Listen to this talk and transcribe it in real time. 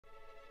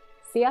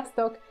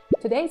Sziasztok!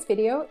 Today's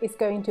video is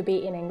going to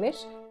be in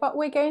English, but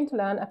we're going to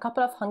learn a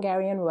couple of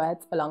Hungarian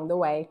words along the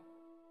way.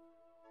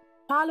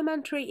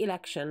 Parliamentary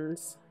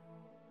elections.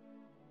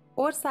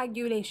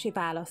 Országgyűlési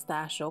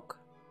választások.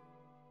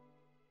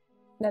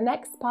 The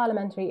next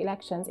parliamentary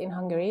elections in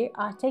Hungary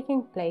are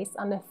taking place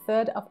on the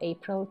 3rd of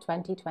April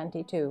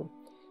 2022.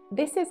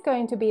 This is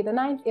going to be the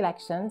 9th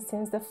election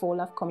since the fall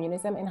of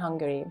communism in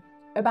Hungary.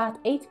 About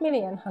 8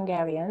 million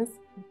Hungarians,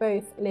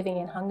 both living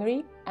in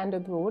Hungary and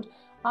abroad,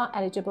 are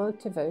eligible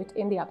to vote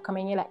in the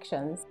upcoming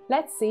elections.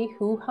 Let's see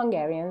who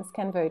Hungarians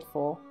can vote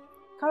for.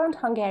 Current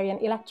Hungarian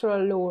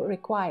electoral law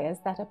requires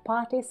that a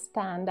party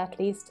stand at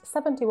least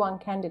 71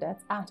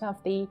 candidates out of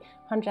the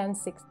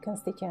 106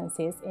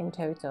 constituencies in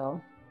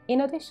total.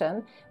 In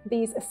addition,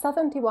 these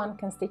 71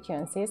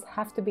 constituencies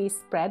have to be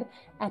spread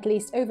at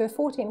least over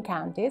 14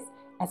 counties,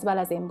 as well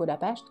as in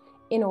Budapest,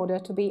 in order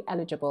to be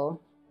eligible.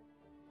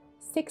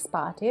 6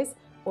 parties,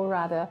 or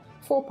rather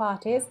 4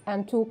 parties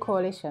and 2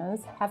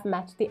 coalitions, have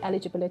met the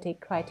eligibility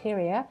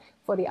criteria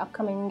for the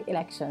upcoming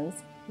elections.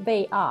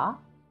 They are: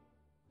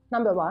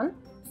 number 1,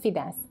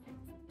 Fidesz.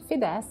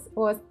 Fidesz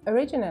was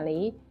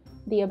originally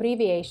the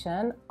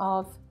abbreviation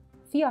of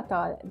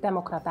Fiatal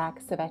Demokraták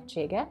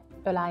Szövetsége,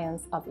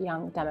 Alliance of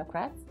Young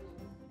Democrats.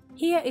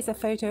 Here is a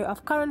photo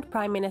of current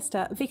Prime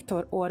Minister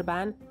Viktor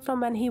Orbán from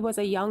when he was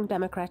a young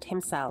Democrat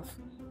himself.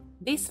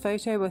 This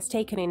photo was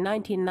taken in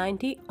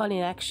 1990 on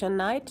election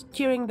night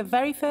during the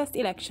very first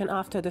election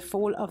after the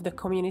fall of the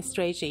communist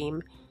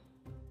regime.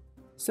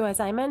 So as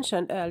I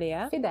mentioned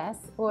earlier,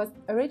 Fidesz was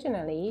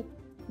originally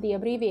the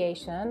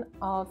abbreviation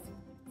of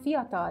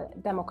Fiatal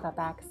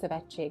Demokraták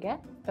Szövetsége,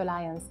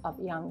 Alliance of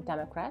Young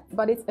Democrats,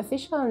 but its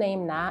official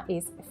name now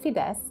is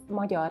Fidesz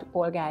Magyar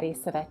Polgári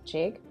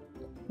Szövetség,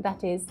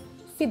 that is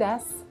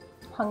Fidesz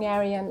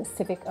Hungarian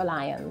Civic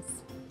Alliance.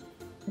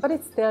 But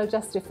it's still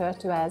just referred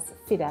to as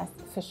Fidesz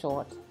for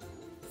short.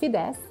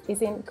 Fidesz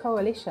is in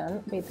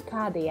coalition with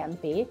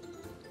KDNP,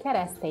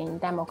 Keresztény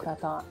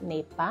Demokrata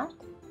Néppárt,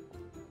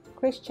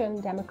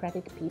 Christian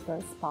Democratic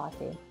People's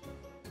Party.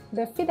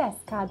 The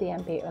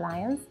Fidesz-KDNP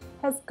alliance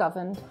has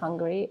governed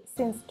Hungary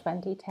since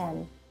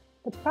 2010.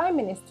 The prime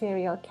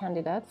ministerial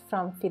candidate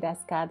from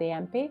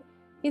Fidesz-KDNP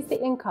is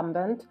the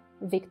incumbent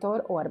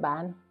Viktor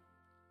Orbán.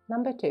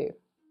 Number 2.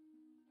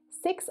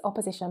 6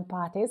 opposition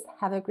parties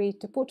have agreed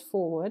to put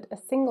forward a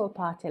single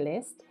party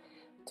list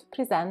to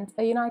present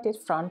a united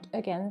front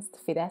against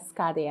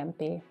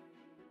Fidesz-KDNP.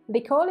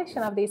 The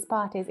coalition of these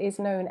parties is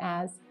known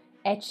as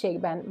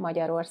Egységben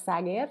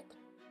Magyarországért,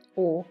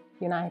 or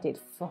United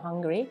for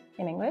Hungary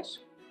in English,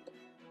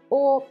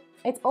 or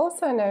it's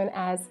also known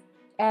as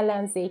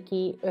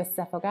Ellenzéki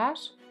Összefogás,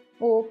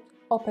 or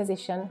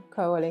Opposition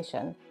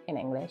Coalition in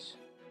English.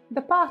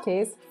 The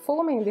parties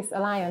forming this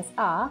alliance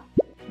are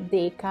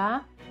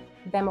DK,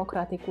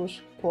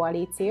 Demokratikus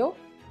Koalíció,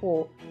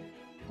 or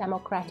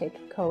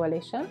Democratic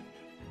Coalition,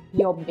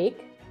 Jobbik,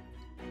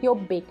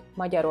 Jobbik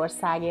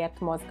Magyarországért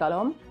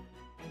Mozgalom,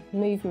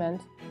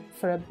 Movement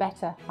for a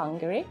Better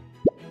Hungary,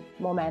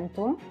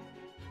 Momentum,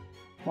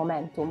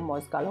 Momentum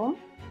Mozgalom,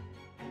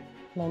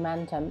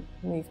 Momentum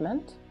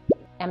Movement,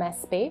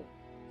 MSZP,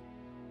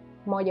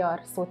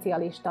 Magyar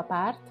Szocialista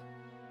Párt,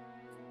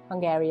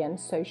 Hungarian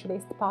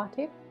Socialist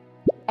Party,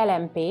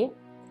 LMP,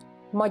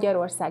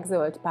 Magyarország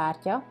Zöld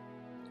Pártja.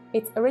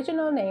 Its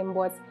original name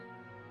was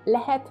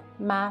Lehet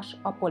más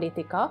a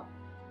politika,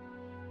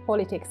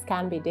 Politics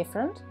can be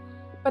different,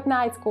 but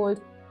now it's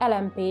called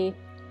LMP,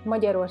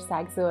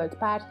 Magyarország Zöld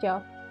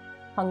Pártja,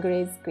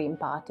 Hungary's Green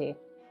Party.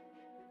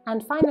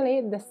 And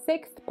finally, the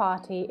 6th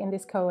party in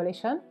this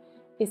coalition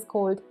is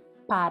called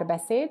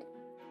Párbeszéd,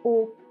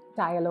 or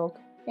Dialogue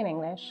in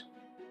English.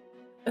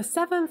 A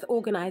 7th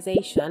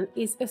organization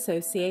is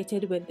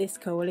associated with this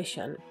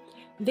coalition.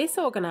 This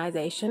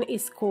organization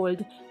is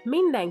called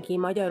Mindenki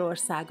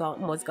Magyarországa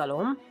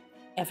Mozgalom,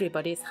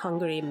 Everybody's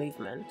Hungary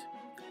Movement.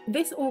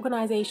 This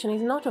organization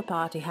is not a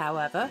party,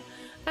 however,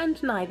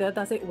 and neither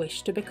does it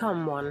wish to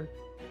become one.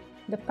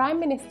 The prime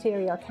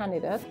ministerial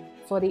candidate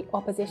for the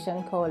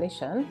opposition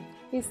coalition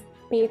is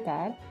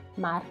Péter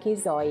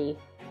Márki-Zay.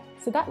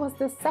 So that was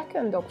the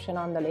second option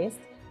on the list,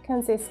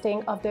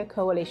 consisting of the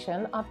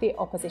coalition of the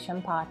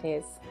opposition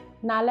parties.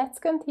 Now let's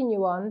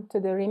continue on to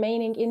the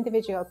remaining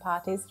individual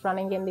parties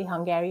running in the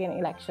Hungarian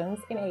elections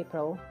in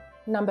April.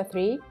 Number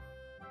 3.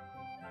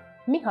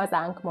 Mi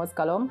Hazánk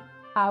Mozgalom,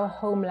 Our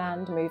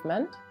Homeland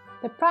Movement.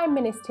 The prime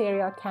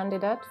ministerial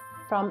candidate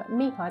from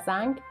Mi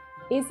Hazánk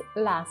is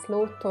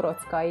László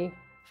Torockai.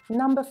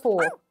 Number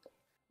 4.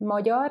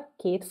 Magyar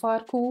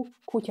Kétfarkú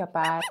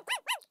Kutyapárt,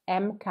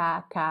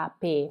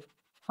 MKKP.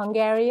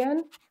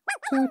 Hungarian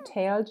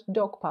Two-Tailed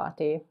Dog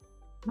Party.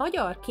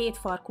 Magyar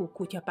Kétfarkú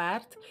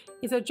Kutyapárt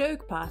is a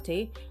joke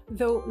party,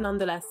 though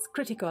nonetheless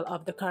critical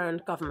of the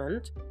current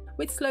government,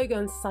 with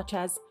slogans such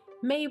as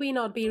 "May we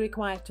not be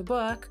required to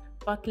work,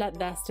 but let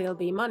there still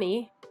be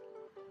money",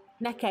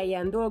 ne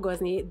kelljen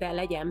dolgozni, de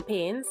legyen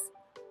pénz,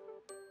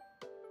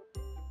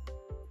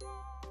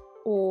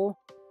 or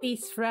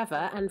Peace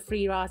Forever and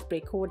Free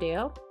Raspberry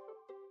Cordial,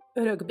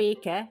 örök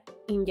béke,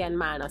 ingyen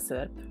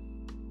málnaszörp.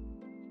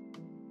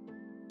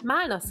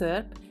 Málna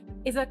syrup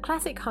is a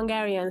classic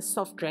Hungarian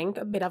soft drink,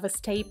 a bit of a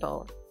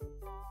staple.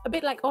 A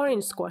bit like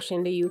orange squash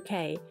in the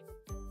UK.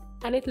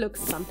 And it looks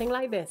something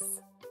like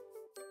this.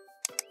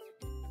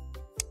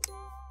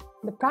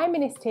 The prime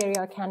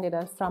ministerial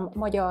candidate from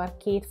Magyar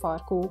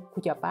kétfarkú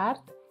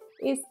kutyapárt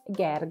is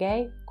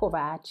Gergely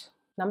Kovács.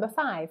 Number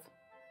 5.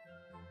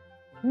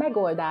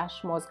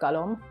 Megoldás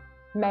mozgalom,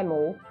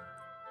 MEMO,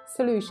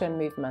 Solution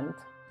Movement.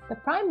 The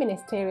prime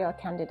ministerial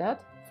candidate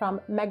from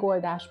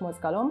Megoldás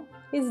mozgalom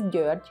is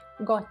György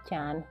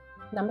Gattyán.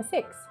 Number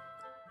 6.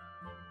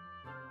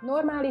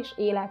 Normális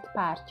élet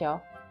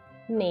pártja,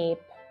 NÉP,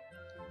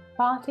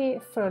 Party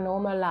for a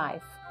Normal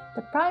Life.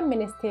 The prime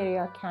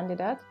ministerial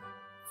candidate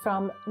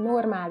from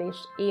Normális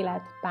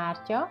élet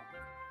pártja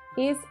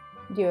is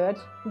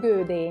György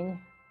Gödény.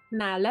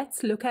 Now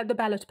let's look at the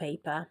ballot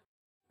paper.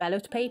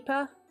 Ballot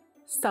paper,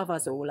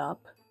 szavazólap.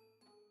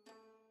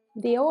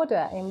 The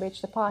order in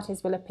which the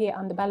parties will appear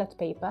on the ballot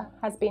paper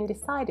has been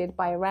decided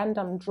by a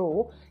random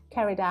draw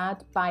carried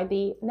out by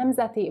the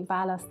Nemzeti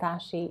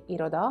Választási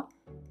Iroda,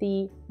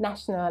 the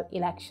National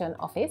Election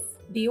Office.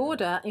 The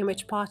order in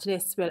which party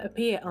lists will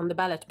appear on the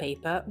ballot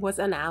paper was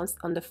announced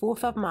on the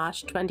 4th of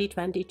March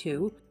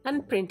 2022,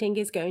 and printing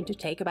is going to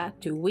take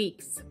about 2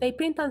 weeks. They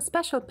print on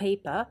special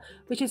paper,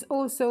 which is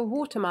also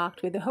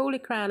watermarked with the Holy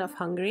Crown of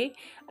Hungary,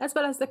 as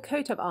well as the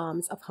coat of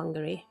arms of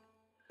Hungary.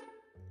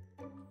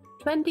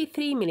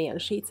 23 million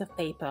sheets of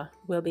paper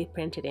will be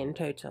printed in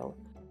total.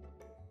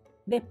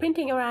 They're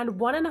printing around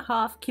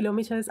 1.5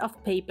 kilometers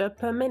of paper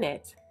per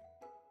minute.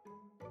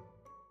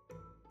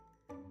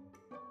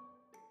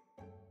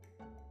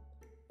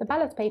 The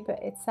ballot paper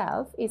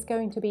itself is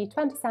going to be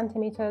 20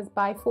 centimeters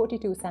by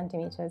 42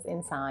 centimeters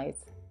in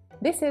size.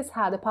 This is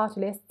how the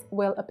party lists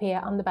will appear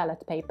on the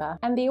ballot paper,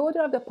 and the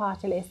order of the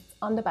party lists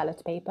on the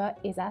ballot paper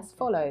is as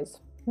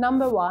follows.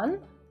 Number 1,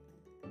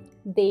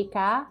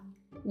 DK,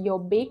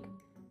 Jobbik,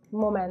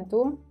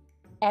 Momentum,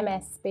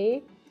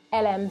 MSZP,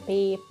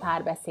 LMP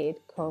Párbeszéd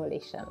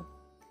Coalition.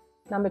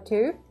 Number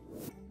 2,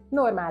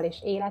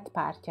 Normális élet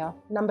pártja.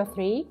 Number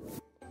 3,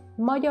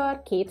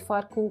 Magyar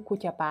kétfarkú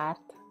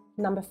kutyapárt.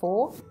 Number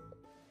 4,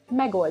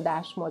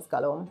 Megoldás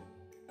mozgalom.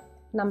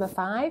 Number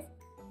 5,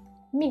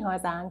 Mi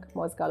hazánk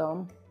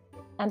mozgalom.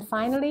 And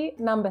finally,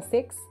 number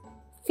 6,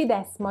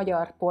 Fidesz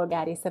Magyar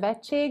Polgári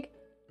Szövetség,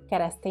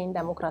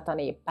 Kereszténydemokrata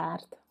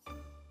Néppárt.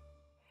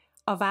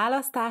 A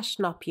választás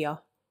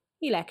napja,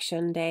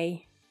 Election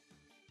Day.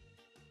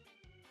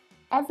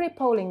 Every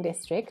polling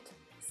district,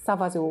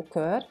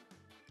 szavazókör,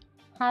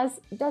 has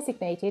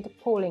designated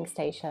polling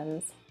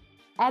stations.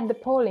 At the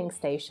polling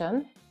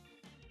station,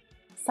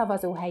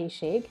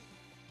 szavazóhelyiség,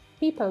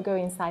 people go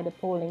inside the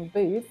polling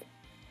booth,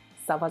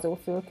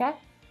 szavazófülke,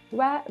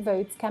 where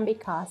votes can be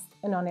cast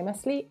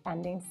anonymously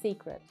and in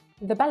secret.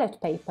 The ballot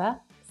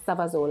paper,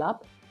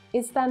 szavazólap,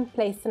 is then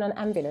placed in an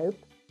envelope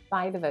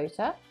by the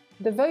voter.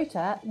 The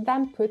voter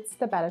then puts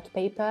the ballot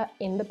paper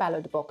in the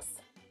ballot box,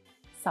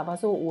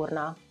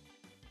 szavazóurna.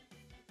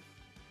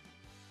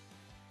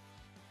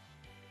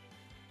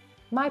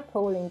 My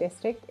polling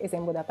district is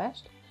in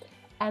Budapest,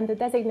 and the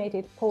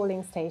designated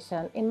polling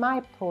station in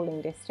my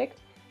polling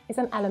district is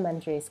an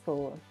elementary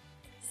school.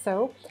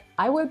 So,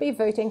 I will be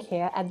voting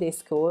here at this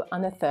school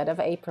on the 3rd of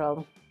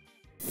April.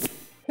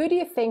 Who do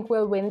you think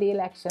will win the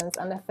elections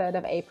on the 3rd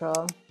of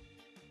April?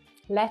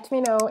 Let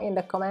me know in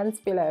the comments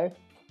below.